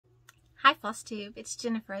Hi Flosstube, it's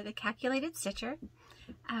Jennifer, the Calculated Stitcher.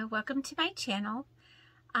 Welcome to my channel.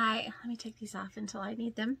 Let me take these off until I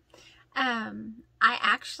need them.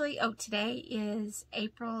 Today is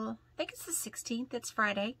April, I think it's the 16th, it's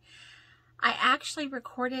Friday. I actually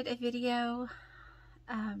recorded a video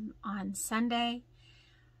on Sunday,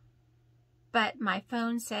 but my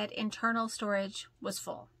phone said internal storage was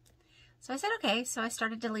full. So I said, okay, so I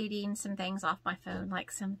started deleting some things off my phone,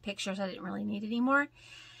 like some pictures I didn't really need anymore.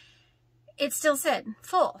 It still said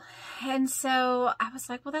full. And so I was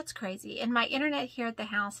like, well, that's crazy. And my internet here at the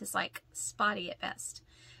house is like spotty at best.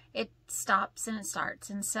 It stops and it starts.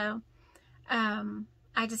 And so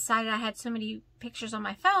I decided I had so many pictures on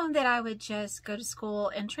my phone that I would just go to school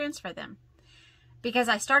and transfer them. Because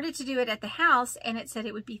I started to do it at the house and it said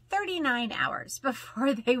it would be 39 hours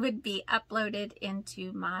before they would be uploaded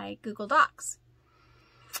into my Google Docs.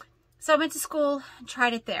 So I went to school,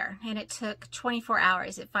 tried it there, and it took 24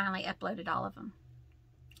 hours. It finally uploaded all of them.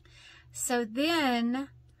 So then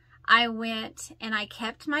I went and I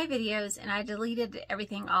kept my videos and I deleted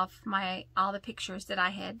everything off all the pictures that I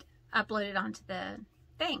had uploaded onto the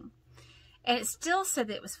thing. And it still said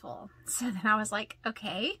that it was full. So then I was like,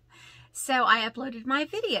 okay. So I uploaded my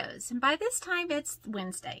videos, and by this time it's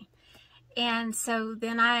Wednesday. And so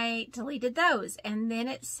then I deleted those, and then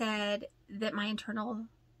it said that my internal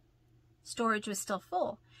storage was still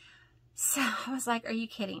full. So I was like, are you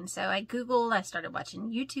kidding? So I Googled, I started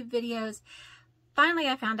watching YouTube videos. Finally,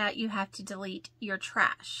 I found out you have to delete your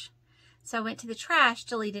trash. So I went to the trash,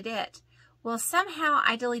 deleted it. Well, somehow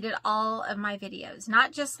I deleted all of my videos,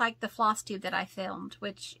 not just like the Flosstube that I filmed,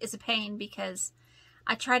 which is a pain because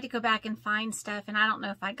I tried to go back and find stuff and I don't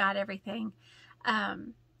know if I got everything.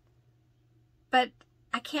 But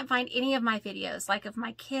I can't find any of my videos, like of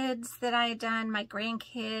my kids that I had done, my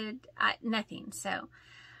grandkid, nothing. So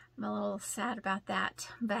I'm a little sad about that,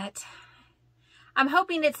 but I'm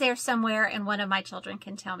hoping it's there somewhere and one of my children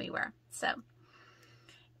can tell me where. So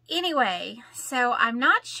anyway, so I'm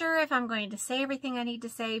not sure if I'm going to say everything I need to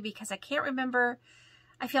say because I can't remember.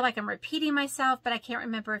 I feel like I'm repeating myself, but I can't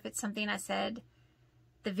remember if it's something I said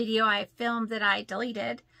the video I filmed that I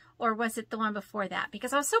deleted, or was it the one before that?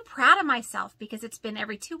 Because I was so proud of myself because it's been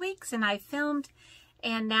every 2 weeks and I filmed,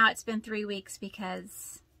 and now it's been 3 weeks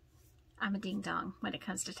because I'm a ding-dong when it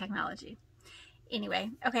comes to technology.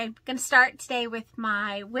 Anyway, okay, I'm going to start today with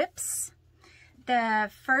my whips.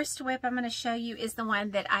 The first whip I'm going to show you is the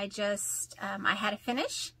one that I just, I had to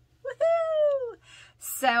finish. Woohoo!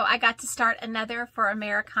 So I got to start another for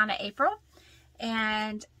Americana April.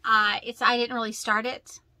 And I didn't really start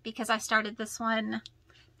it because I started this one.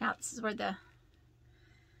 Now this is where the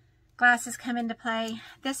glasses come into play.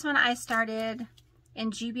 This one I started in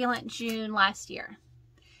Jubilant June last year.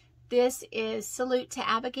 This is Salute to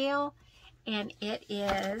Abigail, and it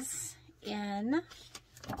is in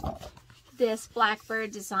this Blackbird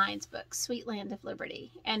Designs book, Sweet Land of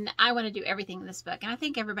Liberty. And I want to do everything in this book, and I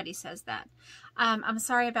think everybody says that. I'm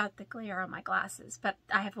sorry about the glare on my glasses, but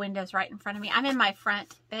I have windows right in front of me. I'm in my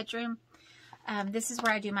front bedroom. This is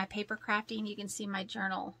where I do my paper crafting. You can see my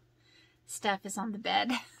journal stuff is on the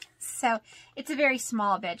bed. So it's a very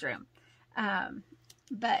small bedroom.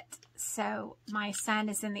 So my son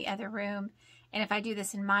is in the other room, and if I do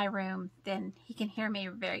this in my room, then he can hear me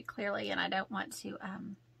very clearly, and I don't want to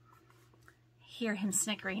hear him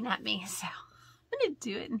snickering at me, so I'm going to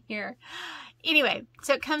do it in here. Anyway,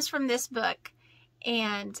 so it comes from this book,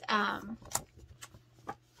 and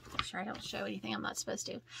make sure I don't show anything I'm not supposed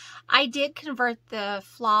to. I did convert the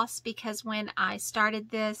floss because when I started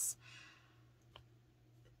this,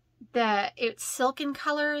 it's silken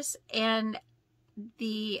colors, and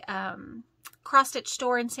the cross-stitch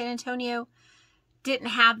store in San Antonio didn't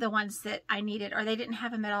have the ones that I needed, or they didn't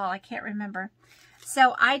have them at all. I can't remember.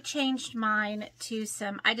 So I changed mine to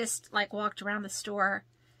some, I just like walked around the store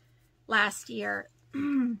last year.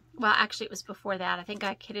 Well, actually it was before that. I think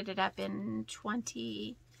I kitted it up in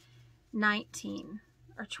 2019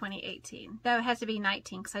 or 2018. No, it has to be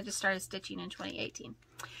 19 because I just started stitching in 2018.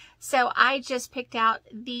 So I just picked out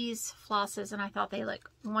these flosses and I thought they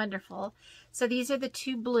look wonderful. So these are the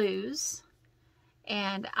two blues,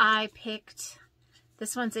 and I picked,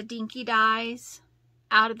 this one's a Dinky Dyes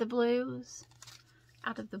out of the blue,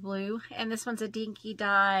 and this one's a Dinky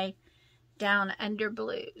Dye Down Under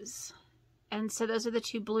blues. And so those are the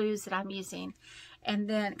two blues that I'm using. And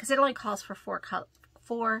then, because it only calls for four colors.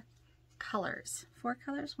 4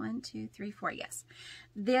 colors? 1, 2, 3, 4. Yes.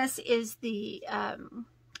 This is the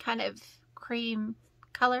kind of cream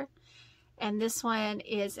color. And this one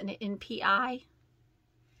is an NPI.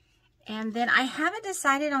 And then I haven't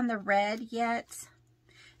decided on the red yet,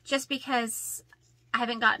 just because I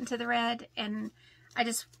haven't gotten to the red, and I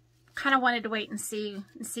just kind of wanted to wait and see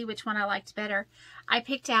which one I liked better. I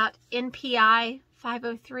picked out NPI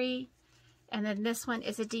 503, and then this one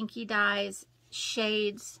is a Dinky Dyes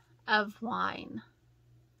Shades of Wine.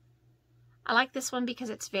 I like this one because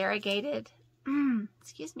it's variegated.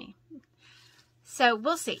 Excuse me. So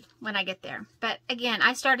we'll see when I get there. But again,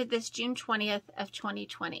 I started this June 20th of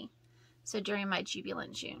 2020. So during my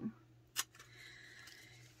jubilant June.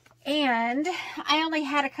 And I only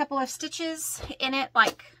had a couple of stitches in it.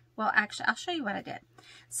 Like, well, actually, I'll show you what I did.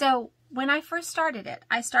 So when I first started it,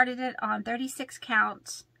 I started it on 36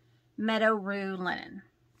 count Meadow Rue linen.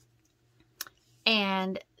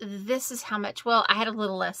 And this is how much, well, I had a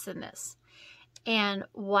little less than this. And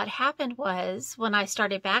what happened was, when I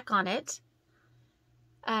started back on it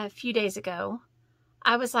a few days ago,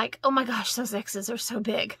 I was like, oh my gosh, those X's are so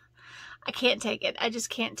big. I can't take it. I just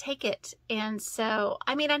can't take it. And so,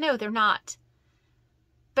 I mean, I know they're not,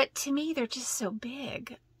 but to me, they're just so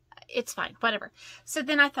big. It's fine, whatever. So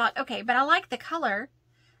then I thought, okay, but I like the color,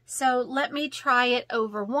 so let me try it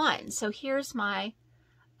over one. So here's my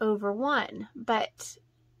over one, but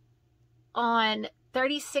on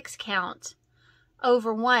 36 count,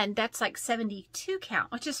 over one, that's like 72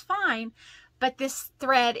 count, which is fine, but this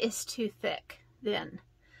thread is too thick. Then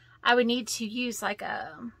I would need to use like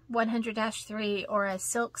a 100-3 or a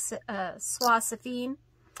silk Swasafine.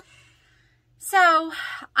 So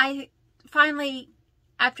I finally,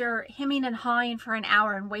 after hemming and hawing for an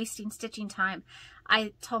hour and wasting stitching time,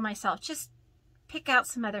 I told myself, just pick out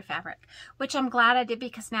some other fabric, which I'm glad I did,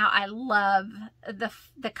 because now I love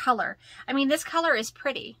the color. I mean, this color is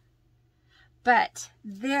pretty, but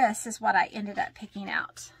this is what I ended up picking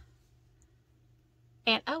out.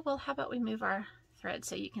 And, oh, well, how about we move our thread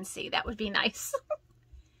so you can see? That would be nice.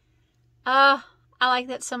 I like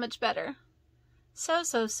that so much better. So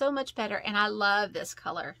much better. And I love this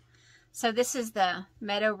color. So this is the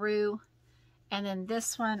Meadow Rue. And then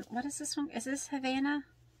this one, what is this one? Is this Havana?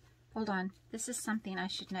 Hold on. This is something I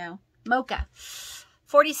should know. Mocha.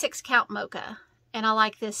 46 count Mocha. And I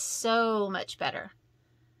like this so much better.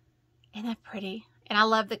 Isn't that pretty? And I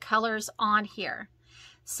love the colors on here.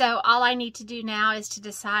 So all I need to do now is to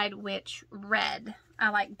decide which red I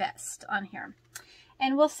like best on here.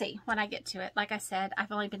 And we'll see when I get to it. Like I said,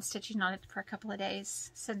 I've only been stitching on it for a couple of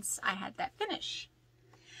days since I had that finish.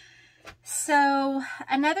 So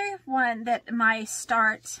another one that my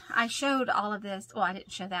start, I showed all of this. Well, I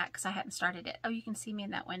didn't show that because I hadn't started it. Oh, you can see me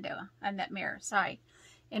in that window, in that mirror, sorry,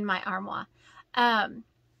 in my armoire.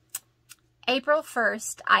 April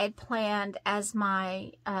 1st, I had planned as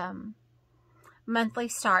my monthly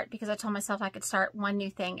start, because I told myself I could start one new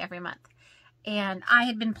thing every month. And I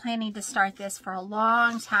had been planning to start this for a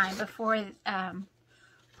long time before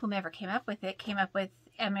whomever came up with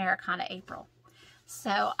Americana April.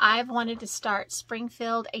 So I've wanted to start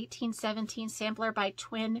Springfield 1817 Sampler by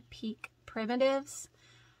Twin Peak Primitives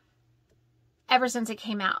ever since it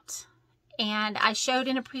came out. And I showed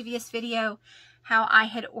in a previous video how I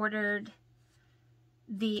had ordered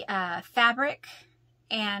the fabric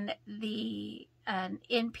and the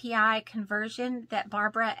NPI conversion that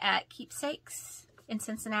Barbara at Keepsakes in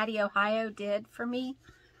Cincinnati, Ohio did for me.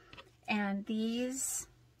 And these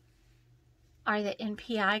are the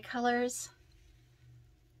NPI colors.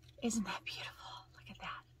 Isn't that beautiful? Look at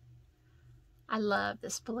that. I love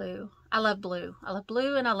this blue. I love blue. I love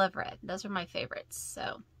blue and I love red. Those are my favorites.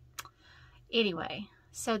 So anyway,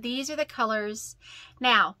 so these are the colors.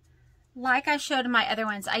 Now, like I showed in my other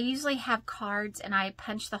ones, I usually have cards and I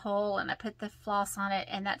punch the hole and I put the floss on it,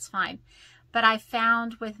 and that's fine. But I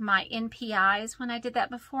found with my NPIs, when I did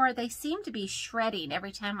that before, they seemed to be shredding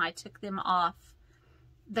every time I took them off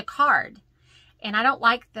the card. And I don't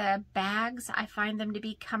like the bags. I find them to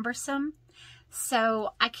be cumbersome.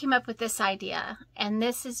 So I came up with this idea. And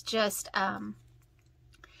this is just,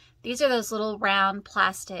 these are those little round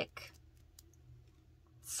plastic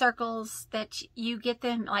circles that you get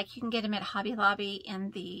them, like you can get them at Hobby Lobby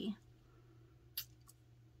in the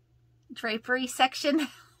drapery section,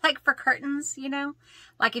 like for curtains, you know,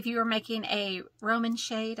 like if you were making a Roman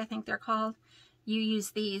shade, I think they're called, you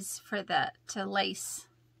use these for to lace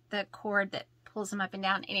the cord that pulls them up and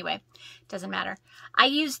down. Anyway, doesn't matter. I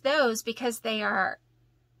use those because they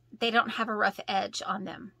don't have a rough edge on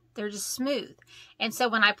them. They're just smooth. And so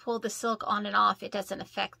when I pull the silk on and off, it doesn't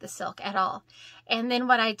affect the silk at all. And then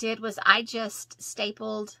what I did was I just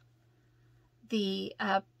stapled the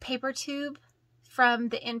paper tube from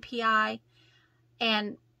the NPI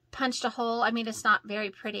and punched a hole. I mean, it's not very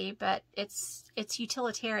pretty, but it's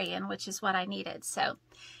utilitarian, which is what I needed. So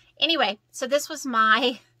anyway, so this was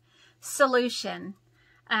my solution.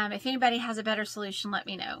 If anybody has a better solution, let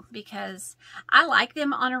me know, because I like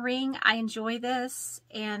them on a ring. I enjoy this,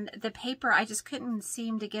 and the paper, I just couldn't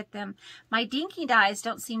seem to get them. My dinky dies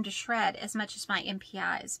don't seem to shred as much as my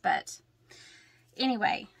MPIs, but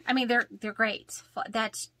anyway, I mean, they're great.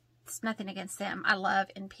 That's nothing against them. I love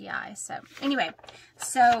NPI. So anyway,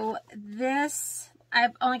 so this,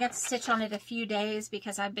 I've only got to stitch on it a few days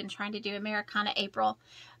because I've been trying to do Americana April,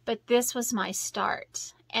 but this was my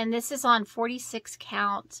start. And this is on 46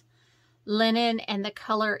 count linen, and the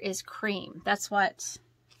color is cream. That's what,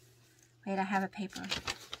 wait, I have a paper.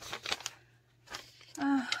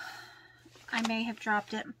 Oh, I may have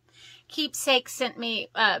dropped it. Keepsake sent me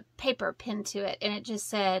a paper pinned to it, and it just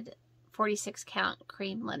said 46 count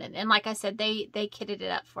cream linen. And like I said, they kitted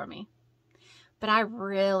it up for me. But I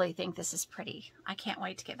really think this is pretty. I can't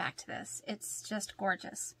wait to get back to this. It's just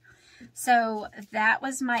gorgeous. So that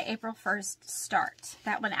was my April 1st start.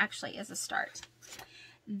 That one actually is a start.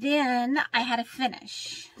 Then I had a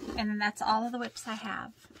finish. And then that's all of the whips I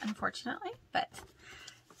have, unfortunately. But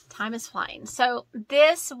time is flying. So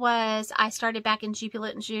this was, I started back in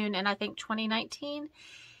Jubilant in June, and I think 2019.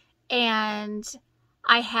 And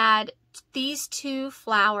I had these 2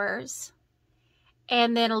 flowers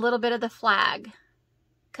and then a little bit of the flag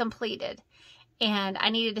completed. And I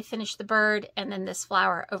needed to finish the bird and then this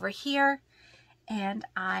flower over here. And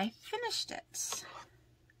I finished it.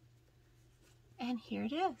 And here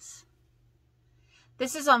it is.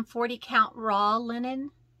 This is on 40 count raw linen.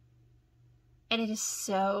 And it is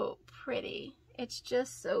so pretty. It's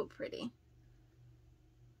just so pretty.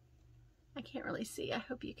 I can't really see. I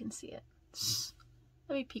hope you can see it.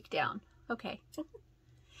 Let me peek down. Okay.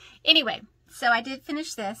 Anyway, so I did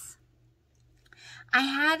finish this. I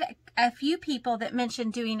had a few people that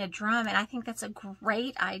mentioned doing a drum, and I think that's a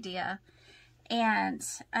great idea. And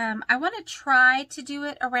I want to try to do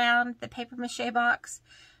it around the paper mache box,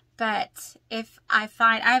 but if I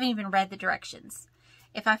find, I haven't even read the directions.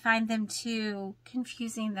 If I find them too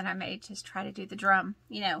confusing, then I may just try to do the drum.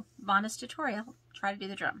 You know, bonus tutorial, try to do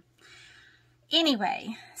the drum.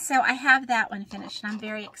 Anyway, so I have that one finished, and I'm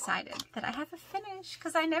very excited that I have a finish,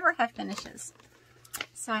 because I never have finishes.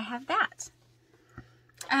 So I have that.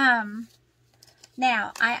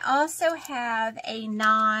 Now, I also have a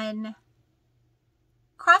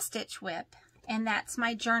non-cross-stitch whip, and that's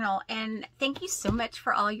my journal. And thank you so much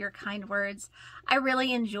for all your kind words. I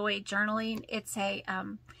really enjoy journaling. It's a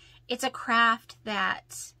craft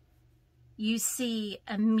that you see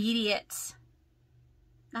immediate,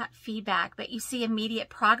 not feedback, but you see immediate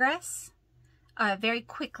progress very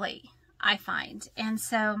quickly, I find. And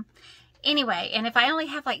so, anyway, and if I only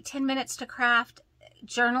have like 10 minutes to craft,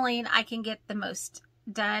 journaling, I can get the most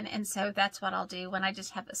done. And so that's what I'll do when I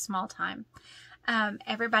just have a small time.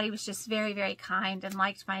 Everybody was just very, very kind and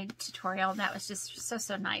liked my tutorial, and that was just so,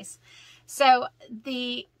 so nice. So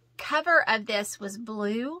the cover of this was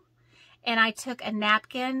blue, and I took a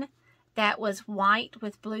napkin that was white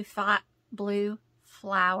with blue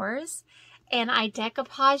flowers, and I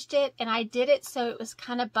decoupaged it, and I did it so it was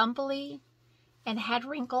kind of bumpily and had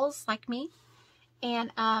wrinkles like me.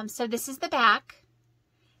 And so this is the back,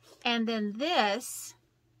 and then this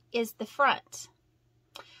is the front.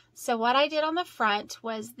 So what I did on the front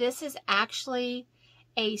was, this is actually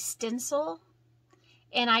a stencil,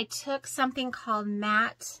 and I took something called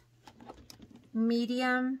matte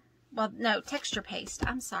medium, well, no, texture paste.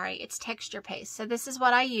 I'm sorry, it's texture paste. So this is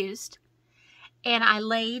what I used, and I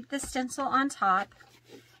laid the stencil on top,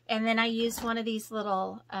 and then I used one of these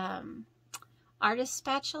little artist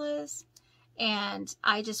spatulas, and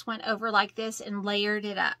I just went over like this and layered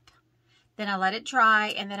it up. Then I let it dry,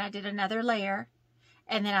 and then I did another layer,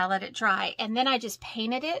 and then I let it dry, and then I just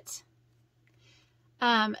painted it.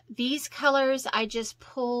 These colors I just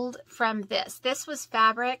pulled from this. This was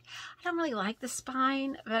fabric. I don't really like the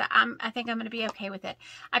spine, but I think I'm going to be okay with it.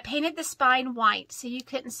 I painted the spine white so you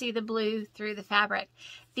couldn't see the blue through the fabric.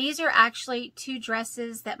 These are actually 2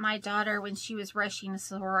 dresses that my daughter, when she was rushing a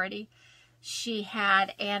sorority, she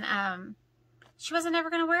had, and she wasn't ever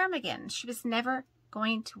going to wear them again. She was never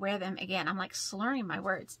going to wear them again. I'm like slurring my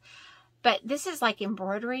words. But this is like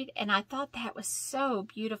embroidered, and I thought that was so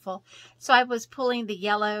beautiful. So I was pulling the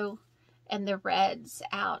yellow and the reds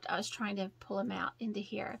out. I was trying to pull them out into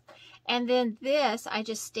here. And then this, I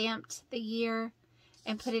just stamped the year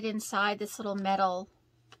and put it inside this little metal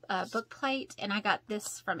book plate. And I got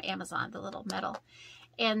this from Amazon, the little metal.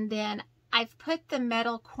 And then I've put the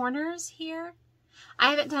metal corners here.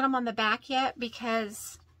 I haven't done them on the back yet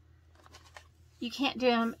because you can't do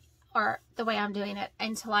them or the way I'm doing it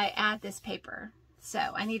until I add this paper. So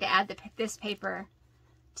I need to add this paper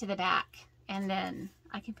to the back, and then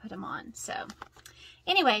I can put them on. So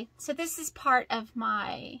Anyway, so this is part of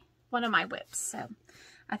one of my whips. So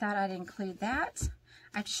I thought I'd include that.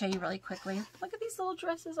 I have to show you really quickly. Look at these little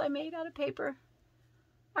dresses I made out of paper.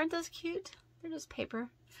 Aren't those cute? They're just paper.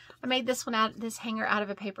 I made this hanger out of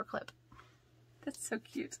a paper clip. That's so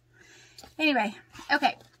cute. Anyway,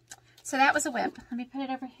 okay. So that was a whip. Let me put it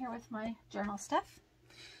over here with my journal stuff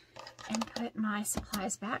and put my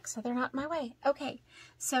supplies back so they're not in my way. Okay,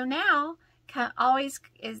 so now always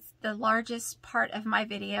is the largest part of my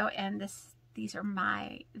video, and this is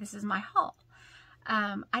my haul.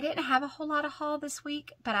 I didn't have a whole lot of haul this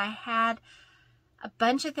week, but I had a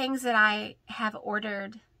bunch of things that I have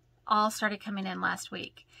ordered all started coming in last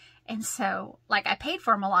week. And so, like, I paid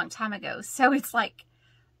for them a long time ago. So it's like,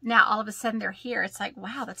 now all of a sudden they're here. It's like,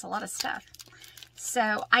 wow, that's a lot of stuff.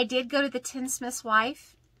 So I did go to the Tinsmith's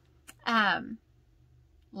Wife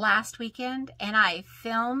last weekend, and I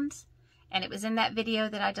filmed, and it was in that video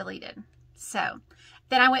that I deleted. So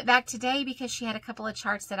then I went back today because she had a couple of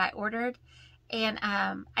charts that I ordered, and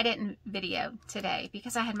I didn't video today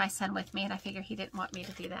because I had my son with me, and I figured he didn't want me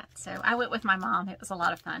to do that. So I went with my mom. It was a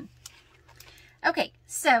lot of fun. Okay,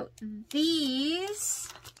 so these,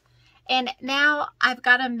 and now I've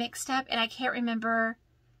got them mixed up, and I can't remember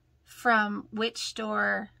from which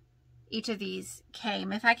store each of these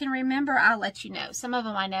came. If I can remember, I'll let you know. Some of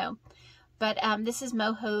them I know. But this is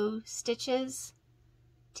Moho Stitches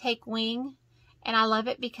Take Wing. And I love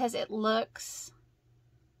it because it looks,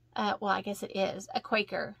 well, I guess it is, a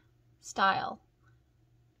Quaker style.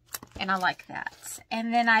 And I like that.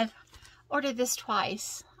 And then I've ordered this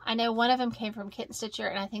twice. I know one of them came from Kitten Stitcher,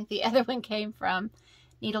 and I think the other one came from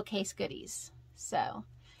Needle Case Goodies. So,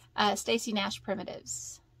 Stacy Nash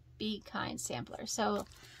Primitives. Be Kind Sampler. So,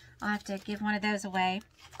 I'll have to give one of those away.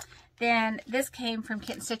 Then this came from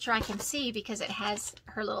Kitten Stitcher. I can see because it has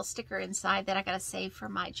her little sticker inside that I got to save for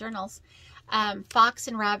my journals. Fox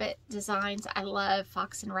and Rabbit designs. I love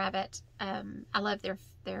Fox and Rabbit. I love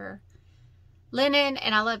their linen,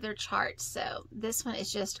 and I love their charts. So this one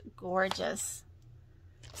is just gorgeous.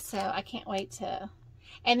 So I can't wait to...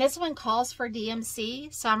 And this one calls for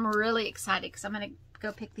DMC. So I'm really excited because I'm going to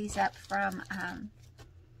go pick these up from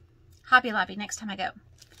Hobby Lobby next time I go.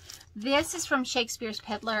 This is from Shakespeare's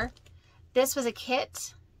Peddler. This was a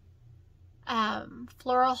kit,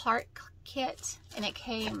 floral heart kit, and it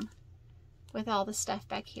came with all the stuff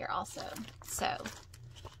back here also. So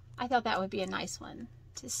I thought that would be a nice one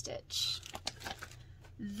to stitch.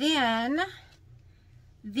 Then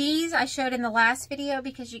these I showed in the last video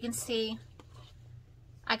because you can see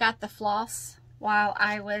I got the floss while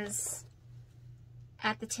I was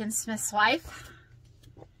at the Tinsmith's Wife.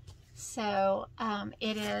 So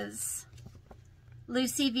it is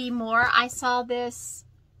Lucy V. Moore. I saw this,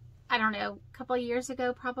 I don't know, a couple of years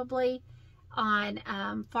ago probably on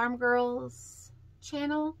Farm Girl's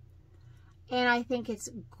channel. And I think it's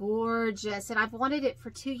gorgeous. And I've wanted it for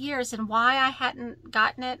 2 years. And why I hadn't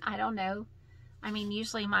gotten it, I don't know. I mean,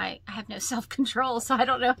 usually I have no self-control, so I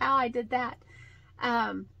don't know how I did that.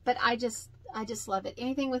 But I just love it.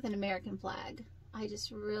 Anything with an American flag, I just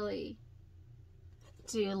really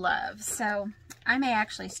do love. So I may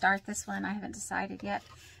actually start this one. I haven't decided yet,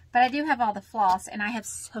 but I do have all the floss, and I have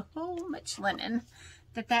so much linen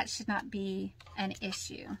that should not be an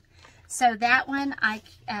issue. So that one I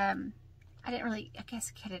didn't really, I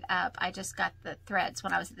guess, kit it up. I just got the threads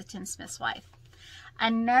when I was at the Tinsmith's Wife.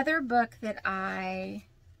 Another book that I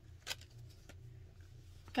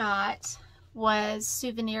got was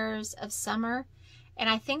Souvenirs of Summer. And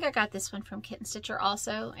I think I got this one from Kitten Stitcher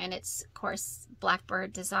also. And it's, of course,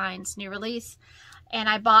 Blackbird Designs new release. And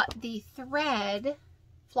I bought the thread,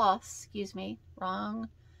 floss, excuse me, wrong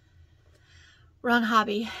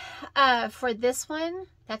hobby. For this one,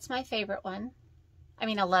 that's my favorite one. I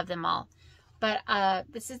mean, I love them all. But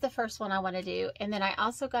this is the first one I want to do. And then I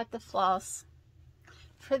also got the floss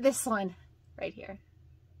for this one right here.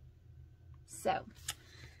 So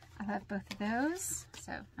I love both of those.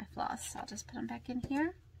 So my floss, I'll just put them back in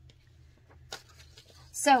here.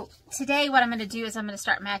 So today what I'm going to do is I'm going to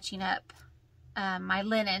start matching up my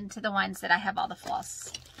linen to the ones that I have all the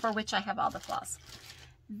floss, for which I have all the floss.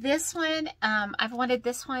 This one, I've wanted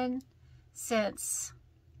this one since,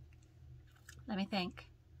 let me think.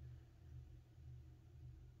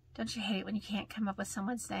 Don't you hate it when you can't come up with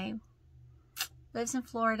someone's name? Lives in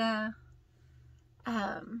Florida.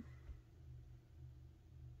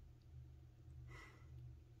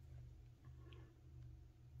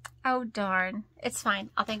 Oh, darn. It's fine.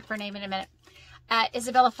 I'll think of her name in a minute.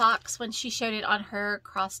 Isabella Fox, when she showed it on her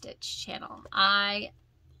cross-stitch channel. I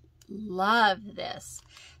love this.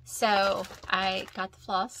 So I got the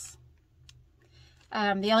floss.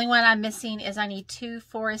 The only one I'm missing is I need 2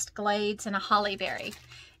 forest glades and a hollyberry.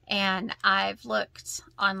 And I've looked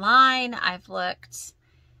online, I've looked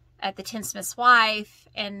at the Tinsmith's Wife,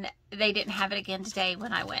 and they didn't have it again today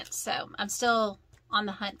when I went. So I'm still on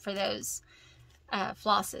the hunt for those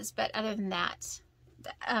flosses. But other than that,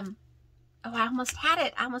 oh, I almost had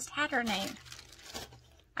it. I almost had her name.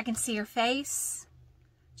 I can see her face.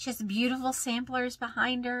 She has beautiful samplers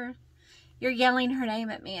behind her. You're yelling her name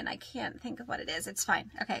at me, and I can't think of what it is. It's fine.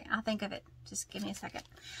 Okay, I'll think of it. Just give me a second.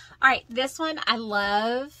 All right, this one, I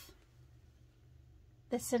love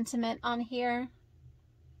the sentiment on here.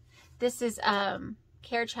 This is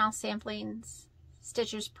Carriage House Samplings,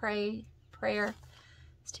 Stitcher's Prayer,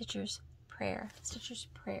 Stitcher's Prayer,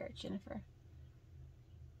 Jennifer.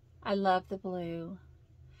 I love the blue.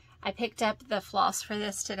 I picked up the floss for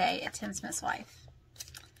this today at Tinsmith's Wife.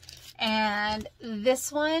 And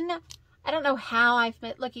this one, I don't know how I've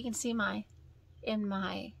met, look, you can see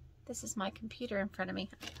this is my computer in front of me.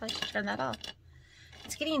 I probably should turn that off.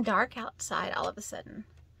 It's getting dark outside all of a sudden.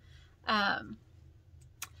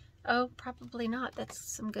 Oh, probably not. That's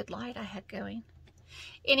some good light I had going.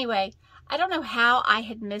 Anyway, I don't know how I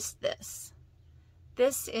had missed this.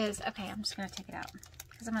 This is, okay, I'm just going to take it out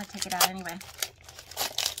because I'm going to take it out anyway.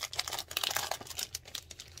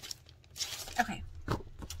 Okay.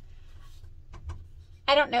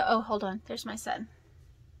 I don't know. Oh, hold on. There's my son.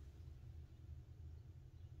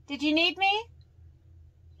 Did you need me?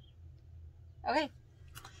 Okay.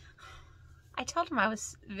 I told him I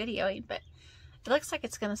was videoing, but it looks like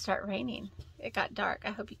it's going to start raining. It got dark.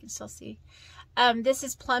 I hope you can still see. This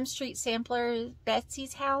is Plum Street Sampler,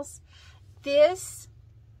 Betsy's House. This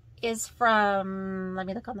is from, let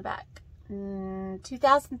me look on the back,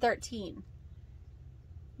 2013.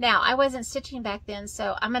 Now, I wasn't stitching back then,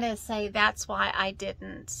 so I'm going to say that's why I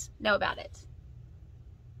didn't know about it.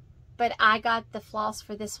 But I got the floss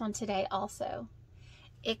for this one today also,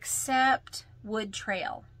 except Wood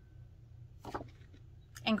Trail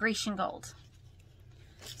and Grecian Gold.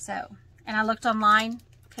 So, and I looked online,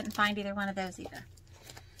 couldn't find either one of those either.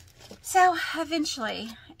 So, eventually,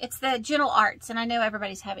 it's the Gentle Arts, and I know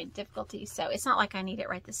everybody's having difficulty, so it's not like I need it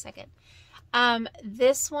right this second.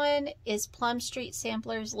 This one is Plum Street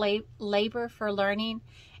Samplers Labor for Learning,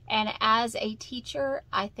 and as a teacher,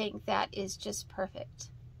 I think that is just perfect.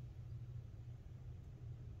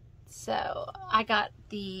 So, I got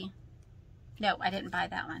the, no, I didn't buy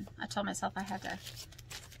that one. I told myself I had to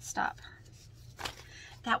stop.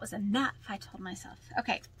 That was enough, I told myself.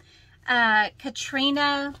 Okay,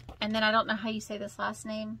 Katrina, and then I don't know how you say this last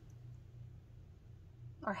name,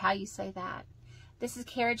 or how you say that. This is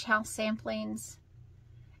Carriage House Samplings,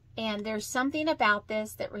 and there's something about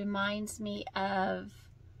this that reminds me of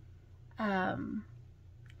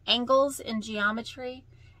angles in geometry,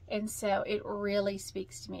 and so it really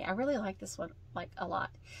speaks to me. I really like this one like a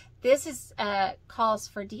lot. This is calls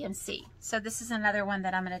for DMC, so this is another one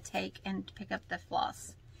that I'm going to take and pick up the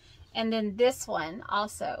floss. And then this one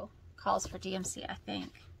also calls for DMC, I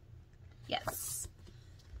think. Yes.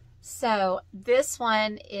 So this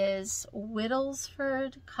one is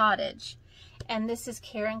Whittlesford Cottage, and this is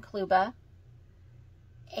Karen Kluba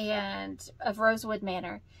and of Rosewood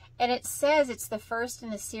Manor, and it says it's the first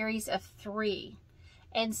in a series of 3,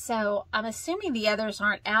 and so I'm assuming the others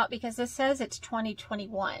aren't out because it says it's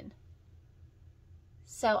 2021.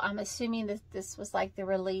 So I'm assuming that this was like the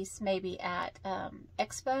release maybe at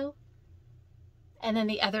Expo, and then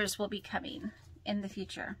the others will be coming in the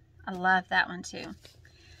future. I love that one too.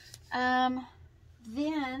 Then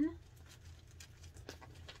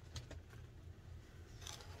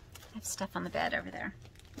I have stuff on the bed over there.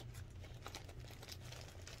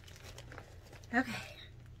 Okay.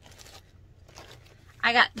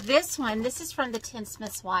 I got this one. This is from the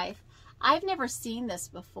Tinsmith's Wife. I've never seen this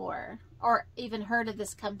before or even heard of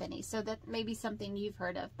this company, so that may be something you've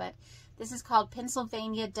heard of, but this is called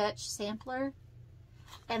Pennsylvania Dutch Sampler,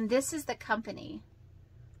 and this is the company.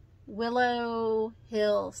 Willow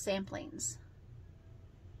Hill Samplings.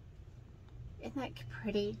 Isn't that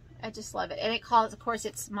pretty? I just love it. And it calls, of course,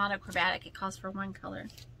 it's monochromatic. It calls for one color.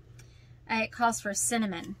 It calls for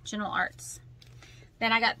Cinnamon, Gentle Arts.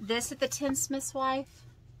 Then I got this at the Tinsmith's Wife.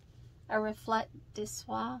 A Reflet de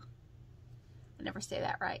Soie. I never say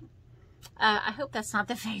that right. I hope that's not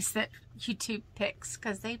the face that YouTube picks,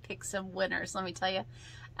 because they pick some winners, let me tell you.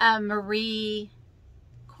 Marie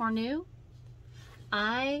Cornu.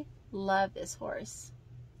 I love this horse.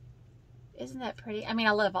 Isn't that pretty? I mean,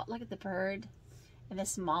 I love, look at the bird and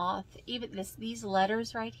this moth, even these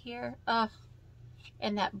letters right here. Oh,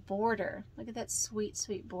 and that border. Look at that sweet,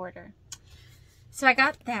 sweet border. So I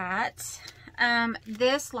got that.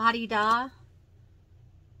 This La-Di-Da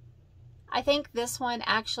I think this one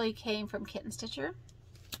actually came from Kitten Stitcher.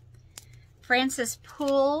 Frances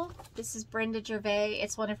Poole. This is Brenda Gervais.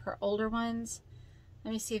 It's one of her older ones.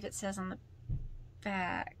 Let me see if it says on the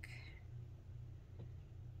back.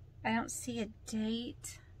 I don't see a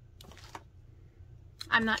date.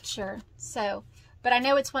 I'm not sure. So, but I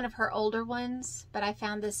know it's one of her older ones, but I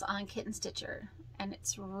found this on Kitten Stitcher, and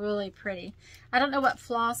it's really pretty. I don't know what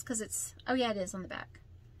floss, because it's, oh yeah, it is on the back.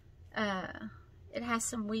 It has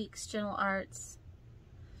some Weeks Gentle Arts.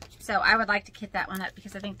 So I would like to kit that one up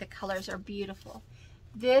because I think the colors are beautiful.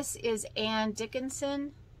 This is Anne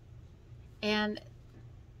Dickinson, and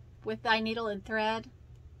With Thy Needle and Thread.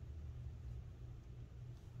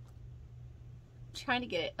 I'm trying to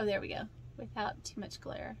get it. Oh, there we go. Without too much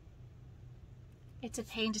glare. It's a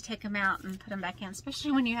pain to take them out and put them back in,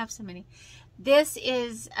 especially when you have so many. This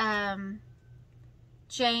is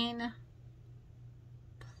Jane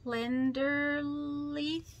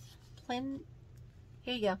Plenderleith.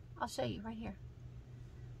 Here you go. I'll show you right here.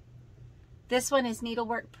 This one is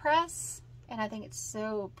Needlework Press, and I think it's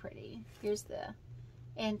so pretty. Here's the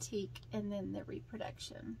antique and then the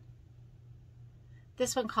reproduction.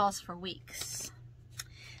 This one calls for weeks.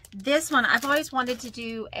 This one, I've always wanted to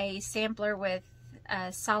do a sampler with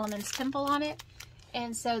Solomon's Temple on it,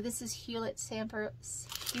 and so this is Hewlett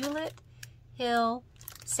Hill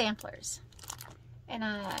Samplers. And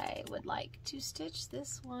I would like to stitch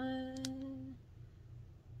this one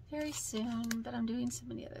very soon, but I'm doing so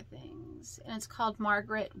many other things. And it's called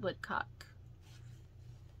Margaret Woodcock.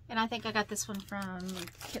 And I think I got this one from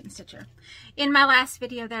Kitten Stitcher. In my last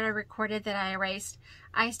video that I recorded that I erased,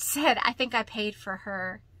 I said I think I paid for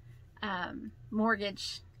her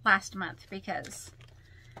mortgage last month, because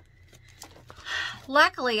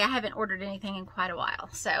luckily I haven't ordered anything in quite a while.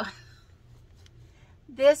 So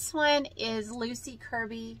this one is Lucy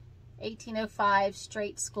Kirby 1805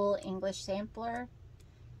 Straight School English Sampler,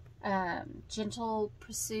 Gentle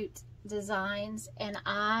Pursuit Designs, and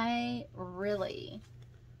I really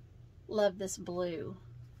love this blue.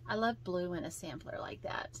 I love blue in a sampler like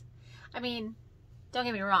that. I mean, don't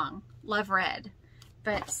get me wrong, love red,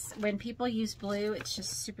 but when people use blue, it's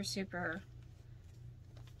just super, super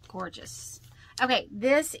gorgeous. Okay,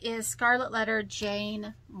 this is Scarlet Letter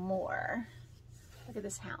Jane Moore. Look at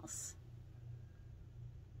this house.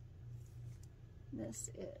 This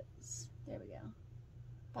is, there we go,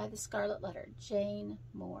 by the Scarlet Letter, Jane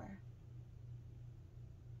Moore.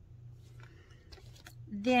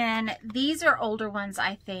 Then these are older ones,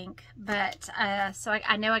 I think, but so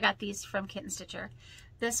I know I got these from Kitten Stitcher.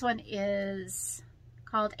 This one is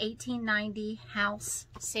called 1890 House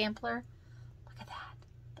Sampler. Look at that.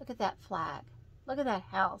 Look at that flag. Look at that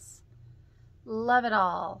house. Love it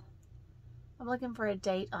all. I'm looking for a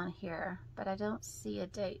date on here, but I don't see a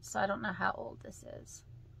date, so I don't know how old this is.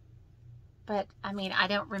 But, I mean, I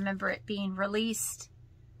don't remember it being released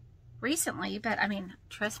recently, but, I mean,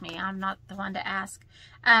 trust me, I'm not the one to ask.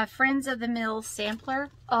 Friends of the Mill Sampler.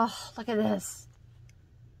 Oh, look at this.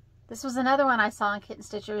 This was another one I saw on Kitten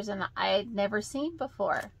Stitchers, and I had never seen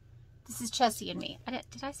before. This is Chessie and Me.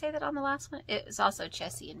 Did I say that on the last one? It was also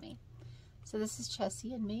Chessie and Me. So this is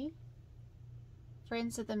Chessie and Me.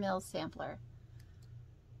 Friends of the Mill Sampler.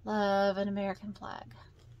 Love an American flag.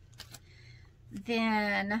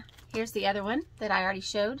 Then here's the other one that I already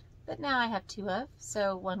showed, but now I have two of,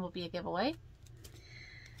 so one will be a giveaway.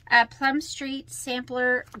 Plum Street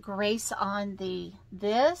Sampler Grace on Thee.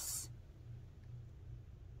 This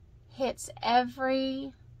hits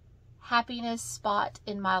every happiness spot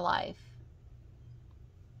in my life.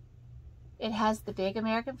 It has the big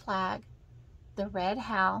American flag, the red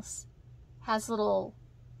house, has little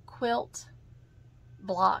quilt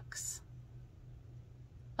blocks.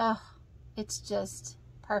 Oh, it's just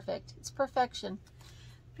perfect. It's perfection.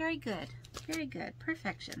 Very good. Very good.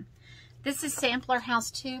 Perfection. This is Sampler House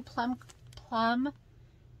 2 Plum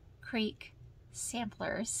Creek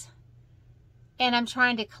Samplers. And I'm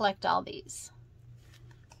trying to collect all these.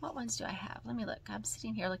 What ones do I have? Let me look. I'm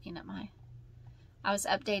sitting here looking at I was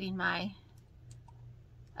updating my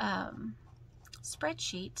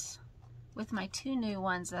spreadsheets with my two new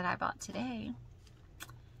ones that I bought today.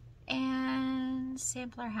 And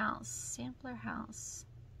Sampler House.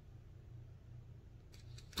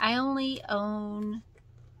 I only own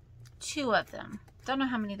 2 of them. Don't know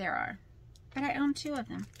how many there are, but I own 2 of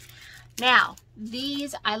them. Now,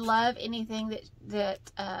 these, I love anything that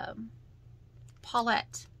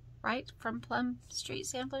Paulette, right, from Plum Street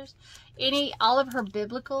Samplers. All of her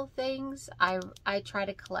biblical things, I try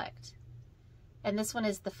to collect. And this one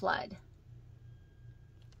is The Flood.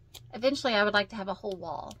 Eventually, I would like to have a whole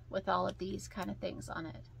wall with all of these kind of things on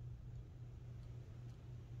it.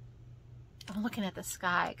 I'm looking at the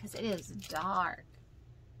sky because it is dark.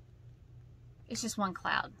 It's just one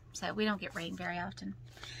cloud, so we don't get rain very often.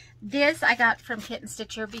 This I got from Kitten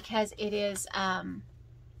Stitcher because it is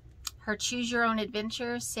her Choose Your Own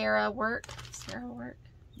Adventure, Sarah Work.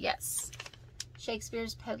 Yes.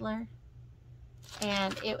 Shakespeare's Peddler.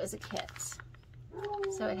 And it was a kit.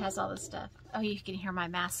 So it has all the stuff. Oh, you can hear my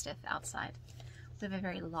Mastiff outside. We have a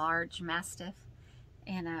very large Mastiff.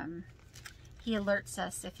 And he alerts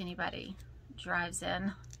us if anybody drives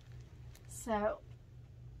in. So,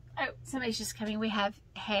 oh, somebody's just coming. We have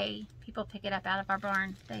hay. People pick it up out of our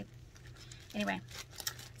barn. Anyway.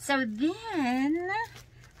 So then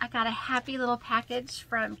I got a happy little package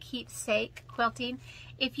from Keepsake Quilting.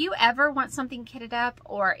 If you ever want something kitted up,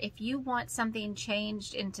 or if you want something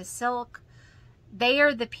changed into silk, they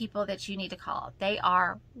are the people that you need to call. They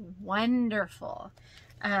are wonderful.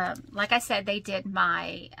 Like I said, they did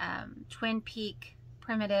my Twin Peak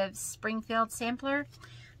Primitives Springfield sampler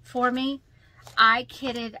for me. I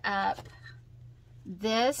kitted up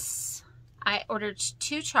this. I ordered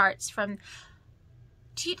 2 charts from,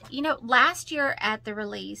 you know, last year at the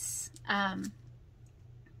release,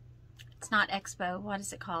 it's not Expo. What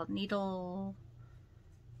is it called? Needle.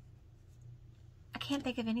 I can't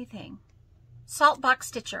think of anything. Salt Box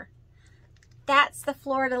Stitcher. That's the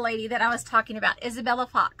Florida lady that I was talking about. Isabella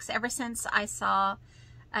Fox. Ever since I saw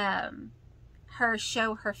her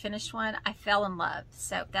show her finished one, I fell in love.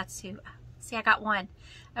 So that's who. See, I got one.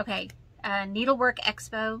 Okay. Needlework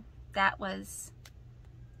Expo. That's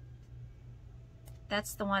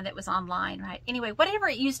the one that was online, right? Anyway, whatever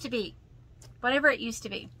it used to be. Whatever it used to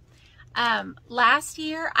be. Last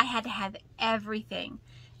year, I had to have everything.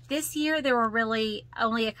 This year, there were really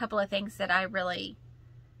only a couple of things that I really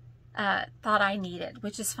thought I needed,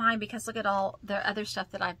 which is fine because look at all the other stuff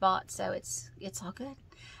that I bought, so it's all good.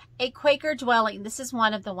 A Quaker Dwelling. This is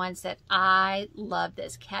one of the ones that I love.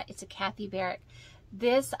 It's a Kathy Barrick.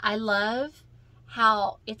 This, I love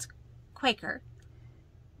how it's Quaker,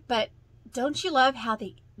 but don't you love how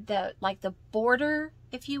the border,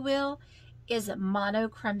 if you will, is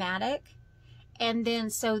monochromatic? And then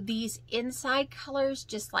so these inside colors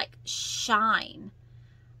just like shine.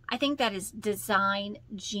 I think that is design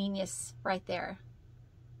genius right there.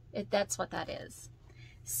 That's what that is.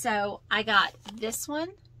 So I got this one,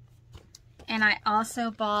 and I also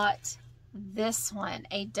bought this one,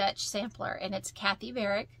 a Dutch sampler, and it's Kathy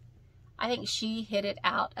Barrick. I think she hit it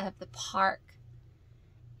out of the park.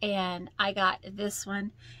 And I got this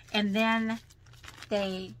one, and then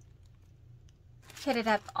they kitted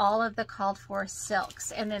up all of the called for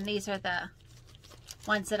silks, and then these are the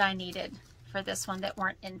ones that I needed for this one that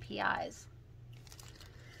weren't NPIs.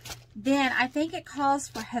 Then I think it calls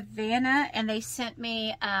for Havana, and they sent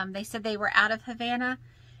me, they said they were out of Havana,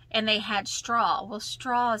 and they had straw. Well,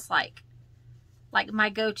 straw is like my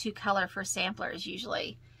go-to color for samplers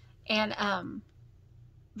usually, and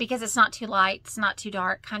because it's not too light, it's not too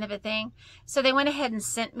dark, kind of a thing. So they went ahead and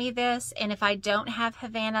sent me this, and if I don't have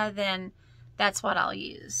Havana, then that's what I'll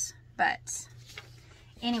use. But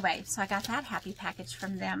anyway, so I got that happy package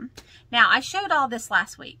from them. Now, I showed all this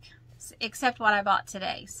last week, except what I bought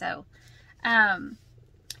today. So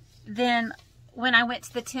then when I went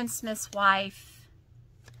to the Tinsmith's Wife,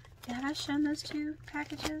 did I show those 2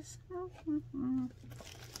 packages?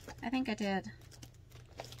 I think I did.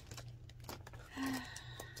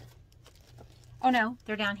 Oh no,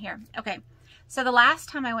 they're down here. Okay, so the last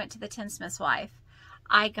time I went to the Tinsmith's Wife,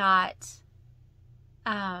 I got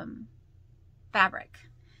fabric.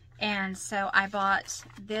 And so I bought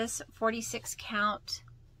this 46 count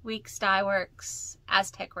Weeks Dye Works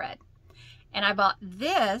Aztec Red. And I bought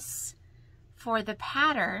this for the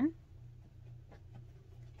pattern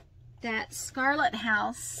that Scarlet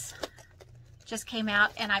House just came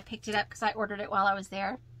out, and I picked it up because I ordered it while I was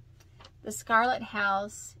there. The Scarlet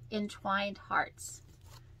House Entwined Hearts.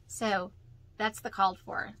 So that's the called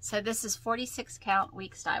for. So this is 46 count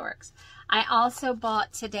Weeks Dye Works. I also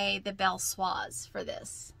bought today the Belle Soise for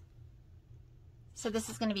this. So this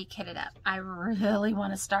is going to be kitted up. I really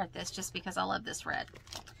want to start this just because I love this red.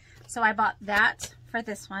 So I bought that for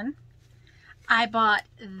this one. I bought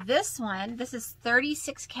this one. This is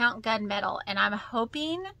 36 count gunmetal, and I'm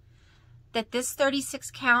hoping that this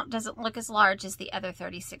 36 count doesn't look as large as the other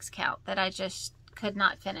 36 count that I just could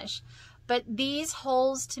not finish. But these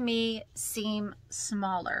holes to me seem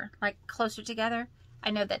smaller, like closer together.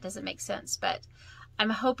 I know that doesn't make sense, but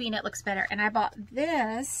I'm hoping it looks better. And I bought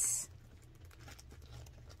this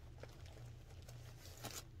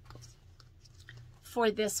for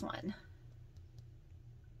this one.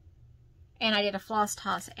 And I did a floss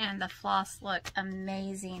toss, and the floss looked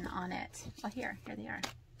amazing on it. Well, here they are.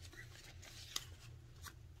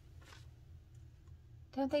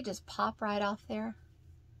 Don't they just pop right off there?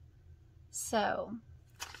 So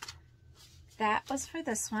that was for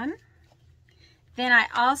this one. Then I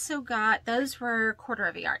also got, those were 1/4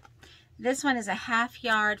 of a yard. This one is a 1/2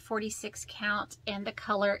 yard, 46 count, and the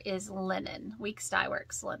color is linen, Weeks Dye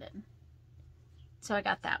Works linen. So I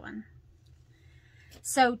got that one.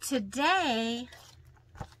 So today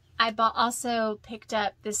I also picked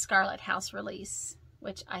up this Scarlet House release,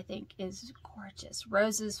 which I think is gorgeous.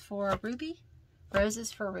 Roses for Ruby.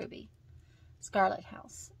 Roses for Ruby. Scarlet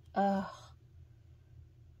House. Ugh.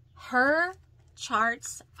 Her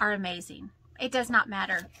charts are amazing. It does not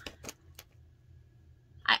matter.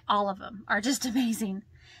 All of them are just amazing.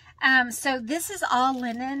 So this is all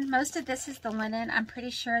linen. Most of this is the linen. I'm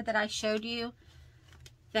pretty sure that I showed you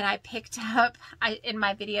that I picked up in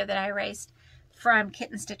my video that I erased from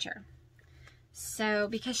Kitten Stitcher. So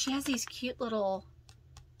because she has these cute little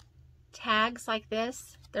tags like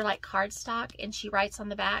this. They're like cardstock, and she writes on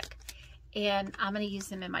the back. And I'm going to use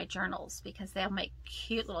them in my journals because they'll make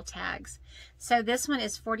cute little tags. So this one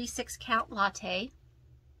is 46 count latte.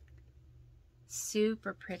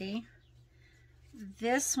 Super pretty.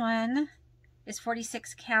 This one is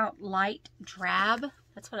 46 count light drab.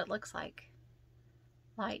 That's what it looks like.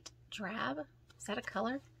 Light drab. Is that a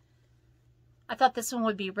color? I thought this one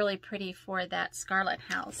would be really pretty for that Scarlet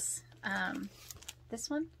House. This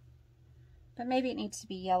one. But maybe it needs to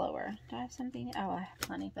be yellower. Do I have something? Oh, I have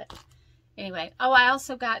plenty, but anyway. Oh, I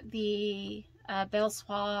also got the Belle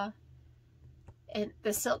Soie and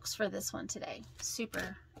the silks for this one today.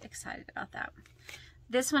 Super excited about that.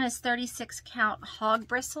 This one is 36 count hog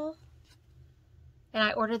bristle. And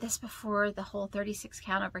I ordered this before the whole 36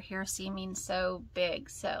 count over here seeming so big.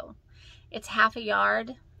 So it's 1/2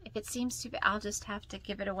 yard. If it seems too big, I'll just have to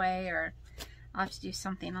give it away, or I'll have to do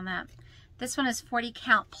something on that. This one is 40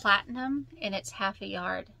 count platinum, and it's 1/2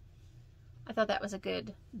 yard. I thought that was a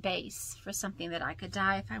good base for something that I could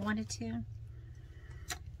dye if I wanted to.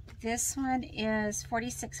 This one is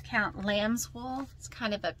 46 count lamb's wool. It's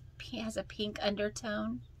kind of has a pink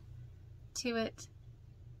undertone to it.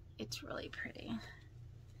 It's really pretty.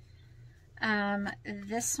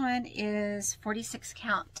 This one is 46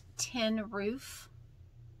 count tin roof.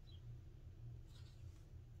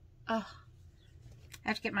 Oh, I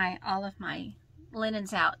have to get all of my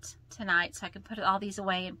linens out tonight so I can put all these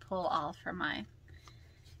away and pull all from my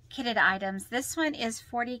kitted items. This one is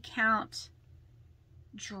 40 count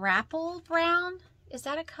drapple brown. Is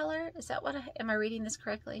that a color? Is that what am I reading this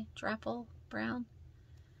correctly? Drapple brown.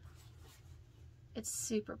 It's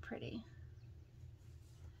super pretty.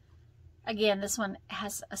 Again, this one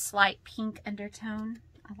has a slight pink undertone.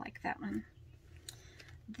 I like that one.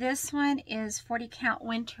 This one is 40 count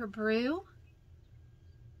winter brew.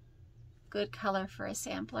 Good color for a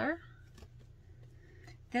sampler.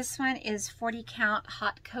 This one is 40 count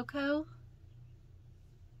hot cocoa.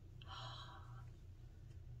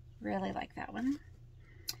 Really like that one.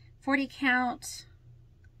 40 count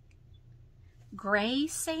gray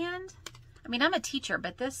sand. I mean, I'm a teacher,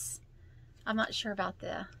 but this, I'm not sure about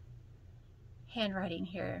the handwriting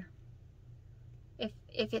here.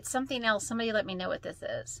 If it's something else, somebody let me know what this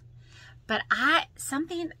is. But I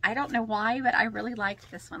don't know why, but I really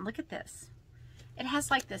liked this one. Look at this. It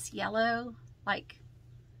has like this yellow, like,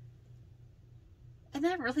 isn't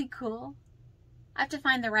that really cool? I have to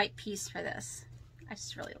find the right piece for this. I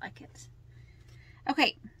just really like it.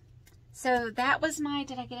 Okay, so that was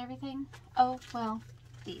did I get everything? Oh, well,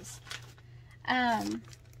 these.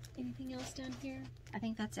 Anything else down here? I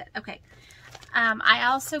think that's it. Okay. I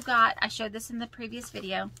also got, I showed this in the previous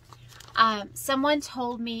video. Someone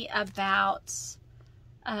told me about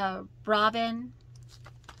Robin.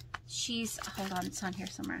 Hold on, it's on here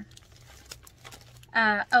somewhere.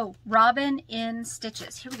 Oh, Robin in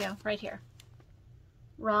Stitches. Here we go, right here.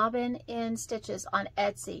 Robin in Stitches on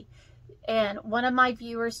Etsy. And one of my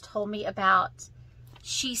viewers told me about,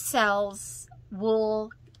 she sells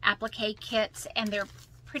wool applique kits, and they're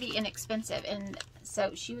pretty inexpensive, and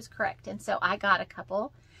so she was correct. And so I got a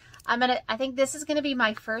couple. I think this is gonna be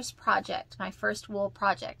my first project, my first wool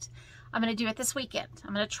project. I'm gonna do it this weekend.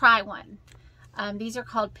 I'm gonna try one. These are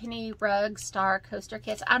called Penny Rug Star Coaster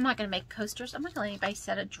Kits. I'm not gonna make coasters. I'm not gonna let anybody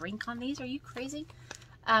set a drink on these. Are you crazy?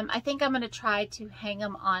 I think I'm gonna try to hang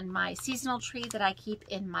them on my seasonal tree that I keep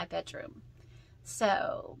in my bedroom.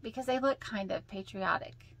 So, because they look kind of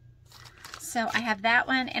patriotic. So I have that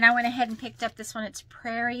one, and I went ahead and picked up this one. It's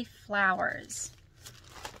Prairie Flowers.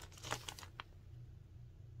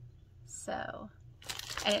 So,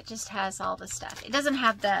 and it just has all the stuff. It doesn't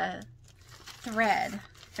have the thread,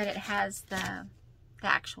 but it has the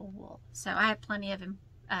actual wool. So I have plenty of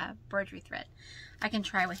embroidery thread. I can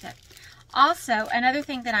try with it. Also, another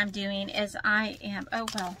thing that I'm doing is oh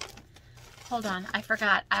well, hold on, I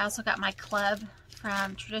forgot. I also got my club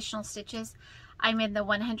from Traditional Stitches. I'm in the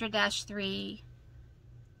 100-3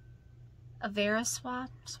 Avera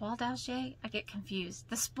Soie d'Alger. I get confused.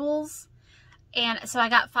 The spools. And so I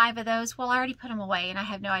got 5 of those. Well, I already put them away, and I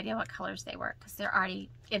have no idea what colors they were because they're already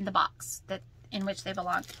in the box in which they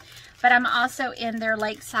belong. But I'm also in their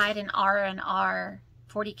Lakeside and R&R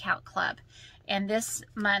 40 count club. And this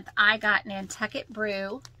month I got Nantucket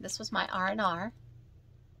Brew. This was my R&R.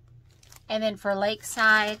 And then for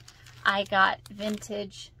Lakeside, I got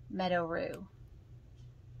Vintage Meadow Rue.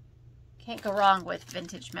 Can't go wrong with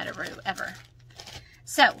Vintage Meadow Rue ever.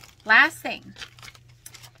 So, last thing.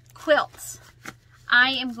 Quilts.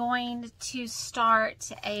 I am going to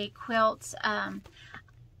start a quilt.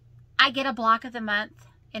 I get a block of the month.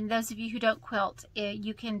 And those of you who don't quilt,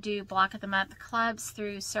 you can do block of the month clubs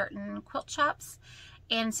through certain quilt shops.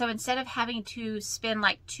 And so instead of having to spend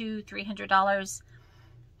like $200–300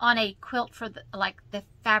 on a quilt for the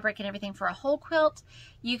fabric and everything for a whole quilt,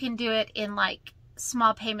 you can do it in like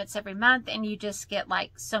small payments every month, and you just get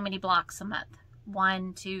like so many blocks a month,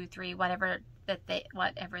 1, 2, 3, whatever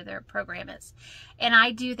their program is. And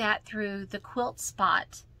I do that through the Quilt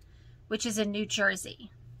Spot, which is in New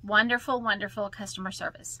Jersey. Wonderful, wonderful customer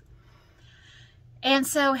service. And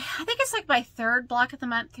so I think it's like my 3rd block of the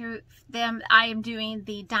month through them. I am doing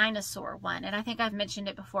the dinosaur one, and I think I've mentioned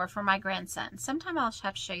it before for my grandson. Sometime I'll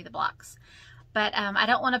have to show you the blocks, but I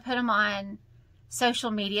don't want to put them on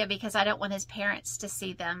social media because I don't want his parents to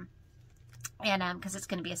see them, and because it's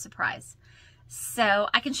going to be a surprise. So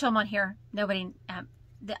I can show them on here. Nobody.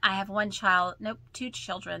 I have 2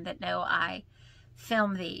 children that know I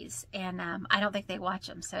film these, and I don't think they watch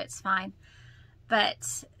them, so it's fine.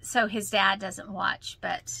 But so his dad doesn't watch,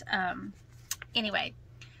 but anyway,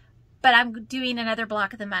 but I'm doing another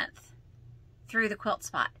block of the month through the Quilt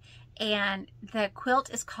Spot, and the quilt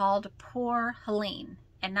is called Poor Helene,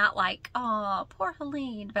 and not like, oh, poor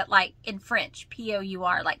Helene, but like in French,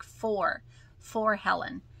 P-O-U-R, like for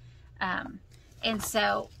Helen. And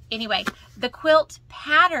so anyway, the quilt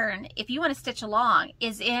pattern, if you want to stitch along,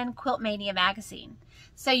 is in Quilt Mania magazine.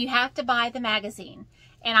 So you have to buy the magazine.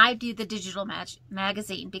 And I do the digital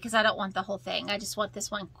magazine because I don't want the whole thing. I just want this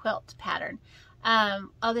one quilt pattern.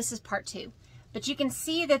 Oh, this is part 2. But you can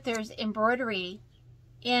see that there's embroidery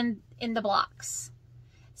in the blocks.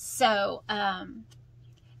 So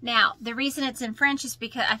now, the reason it's in French is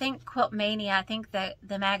because I think Quilt Mania, I think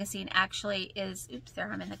the magazine actually is, oops,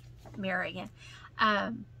 there, I'm in the mirror again.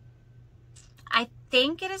 I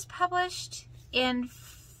think it is published in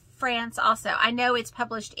France also. I know it's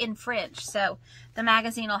published in French, so the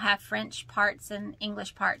magazine will have French parts and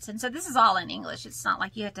English parts. And so this is all in English. It's not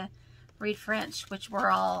like you have to read French, which we're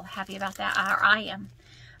all happy about that, or I am.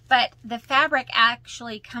 But the fabric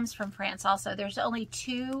actually comes from France also. There's only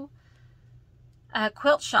 2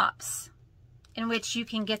 quilt shops in which you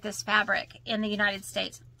can get this fabric in the United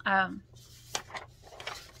States. I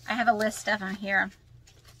have a list of them here.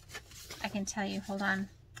 I can tell you, hold on.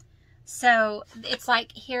 So it's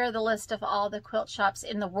like, here are the list of all the quilt shops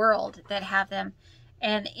in the world that have them.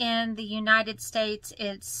 And in the United States,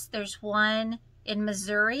 there's one in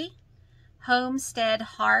Missouri, Homestead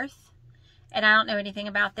Hearth, and I don't know anything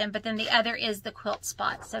about them, but then the other is the Quilt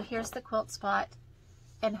Spot. So here's the Quilt Spot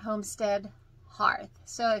and Homestead Hearth.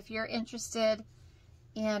 So if you're interested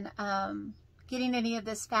in getting any of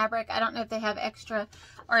this fabric, I don't know if they have extra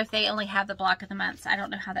or if they only have the block of the months. I don't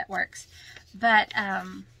know how that works. But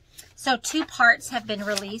so 2 parts have been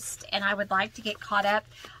released, and I would like to get caught up.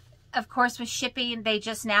 Of course, with shipping, they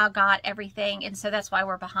just now got everything, and so that's why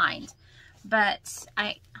we're behind. But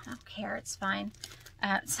I don't care. It's fine.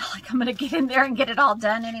 It's not like I'm going to get in there and get it all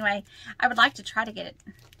done anyway. I would like to try to get it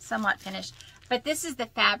somewhat finished. But this is the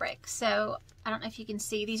fabric. So I don't know if you can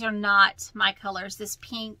see. These are not my colors, this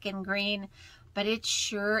pink and green, but it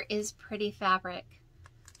sure is pretty fabric.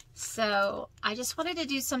 So I just wanted to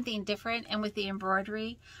do something different, and with the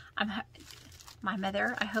embroidery, my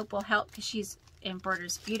mother, I hope, will help because she's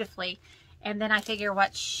embroiders beautifully. And then I figure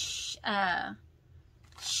what she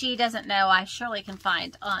doesn't know, I surely can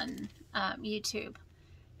find on YouTube.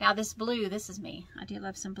 Now this blue, this is me. I do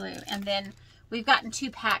love some blue. And then we've gotten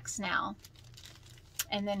 2 packs now.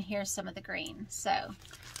 And then here's some of the green. So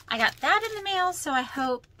I got that in the mail, so I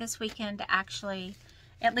hope this weekend to actually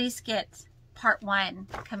at least get part 1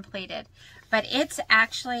 completed. But it's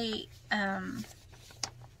actually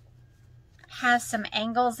has some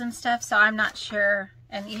angles and stuff, so I'm not sure.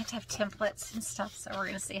 And you have to have templates and stuff, so we're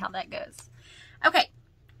going to see how that goes. Okay,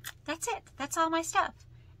 that's it. That's all my stuff.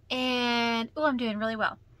 And, oh, I'm doing really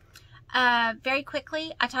well. very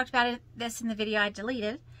quickly, I talked about this in the video I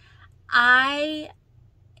deleted. I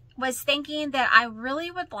was thinking that I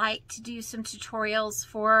really would like to do some tutorials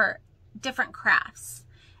for different crafts.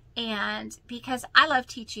 And because I love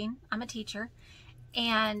teaching, I'm a teacher,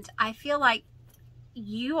 and I feel like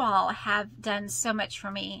you all have done so much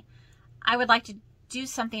for me. I would like to do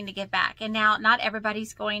something to give back. And now not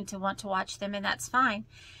everybody's going to want to watch them, and that's fine.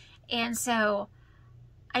 And so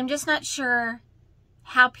I'm just not sure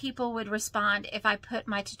how people would respond if I put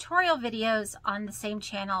my tutorial videos on the same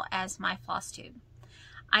channel as my Flosstube.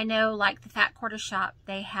 I know, like the Fat Quarter Shop,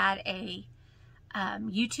 they had a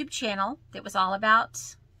YouTube channel that was all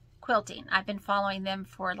about quilting. I've been following them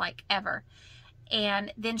for like ever.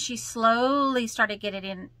 And then she slowly started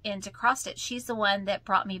getting into cross stitch. She's the one that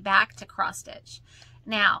brought me back to cross stitch.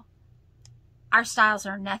 Now, our styles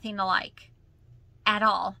are nothing alike at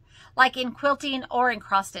all. Like in quilting or in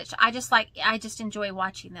cross stitch. I just enjoy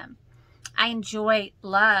watching them. I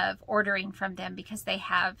love ordering from them because they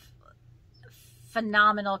have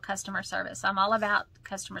phenomenal customer service. I'm all about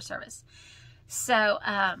customer service. So,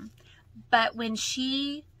 but when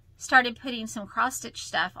she started putting some cross stitch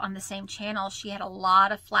stuff on the same channel, she had a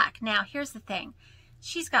lot of flack. Now, here's the thing.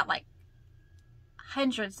 She's got like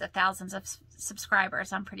hundreds of thousands of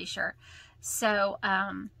subscribers, I'm pretty sure. So,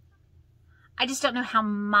 I just don't know how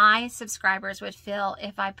my subscribers would feel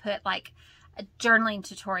if I put like journaling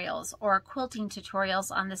tutorials or quilting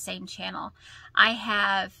tutorials on the same channel. I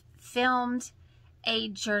have filmed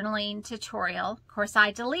a journaling tutorial. Of course,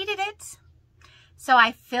 I deleted it. So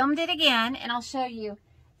I filmed it again, and I'll show you.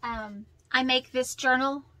 I make this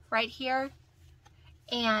journal right here,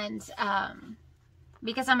 and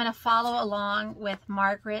because I'm going to follow along with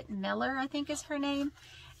Margaret Miller, I think is her name.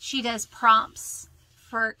 She does prompts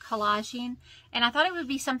for collaging, and I thought it would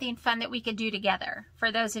be something fun that we could do together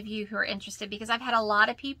for those of you who are interested, because I've had a lot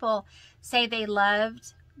of people say they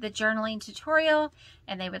loved the journaling tutorial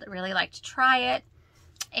and they would really like to try it,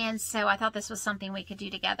 and so I thought this was something we could do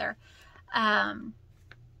together.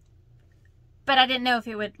 But I didn't know if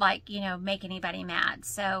it would, like, you know, make anybody mad.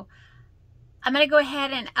 So I'm going to go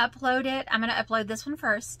ahead and upload it. I'm going to upload this one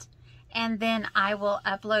first, and then I will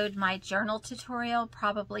upload my journal tutorial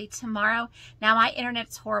probably tomorrow. Now, my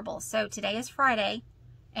internet's horrible. So today is Friday,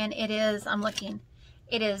 and it is, I'm looking,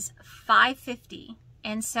 it is 5:50.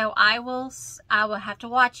 And so I will have to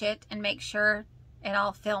watch it and make sure it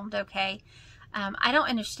all filmed okay. I don't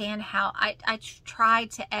understand how I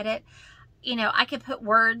tried to edit. You know, I could put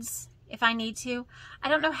words if I need to. I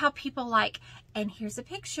don't know how people like, and here's a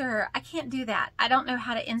picture. I can't do that. I don't know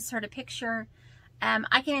how to insert a picture.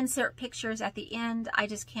 I can insert pictures at the end. I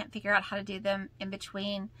just can't figure out how to do them in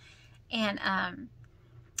between. And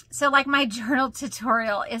so like my journal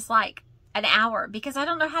tutorial is like an hour because I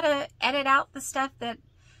don't know how to edit out the stuff that,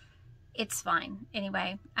 it's fine.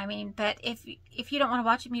 Anyway, I mean, but if you don't want to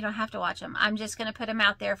watch them, you don't have to watch them. I'm just going to put them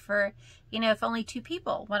out there for, you know, if only 2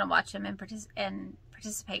 people want to watch them and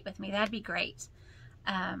participate with me, that'd be great.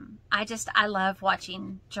 I love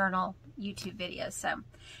watching journal YouTube videos. So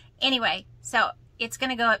anyway, so it's going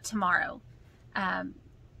to go up tomorrow. And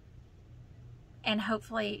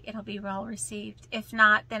hopefully it'll be well received. If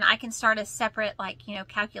not, then I can start a separate, like, you know,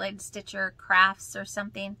 calculated stitcher crafts or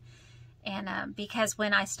something. And because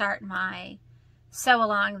when I start my sew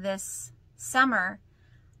along this summer,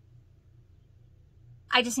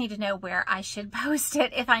 I just need to know where I should post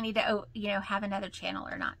it, if I need to, you know, have another channel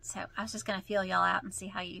or not. So I was just going to feel y'all out and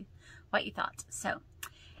see what you thought. So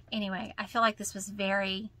anyway, I feel like this was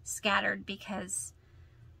very scattered because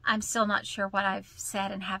I'm still not sure what I've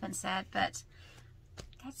said and haven't said, but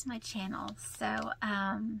that's my channel. So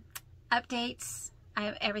updates,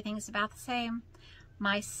 everything's about the same.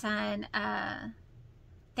 My son,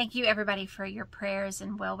 thank you everybody for your prayers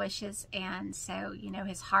and well wishes. And so, you know,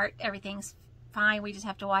 his heart, everything's fine. We just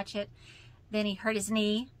have to watch it. Then he hurt his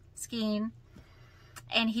knee skiing,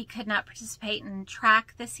 and he could not participate in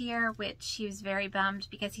track this year, which he was very bummed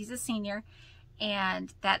because he's a senior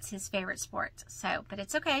and that's his favorite sport. So, but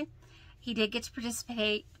it's okay. He did get to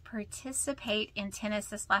participate in tennis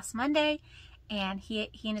this last Monday, and he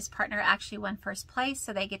and his partner actually won first place,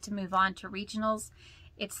 so they get to move on to regionals.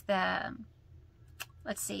 It's the,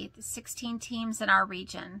 let's see, the 16 teams in our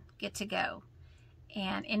region get to go,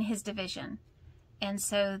 and in his division. And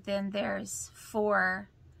so then there's 4,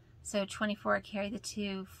 so 24 carry the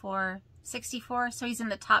 2 for 64. So he's in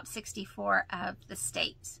the top 64 of the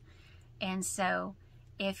state. And so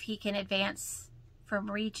if he can advance from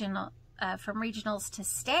regionals to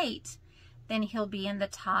state, then he'll be in the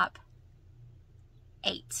top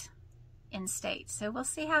 8 in state. So we'll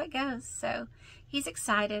see how it goes. So he's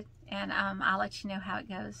excited, and I'll let you know how it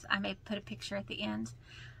goes. I may put a picture at the end.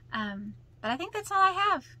 But I think that's all I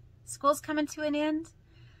have. School's coming to an end,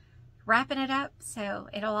 wrapping it up, so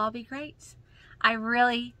it'll all be great. I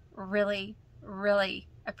really, really, really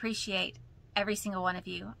appreciate every single one of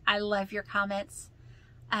you. I love your comments.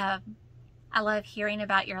 I love hearing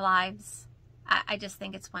about your lives. I just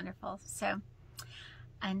think it's wonderful. So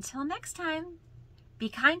until next time, be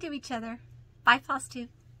kind to each other. Bye, Flosstube.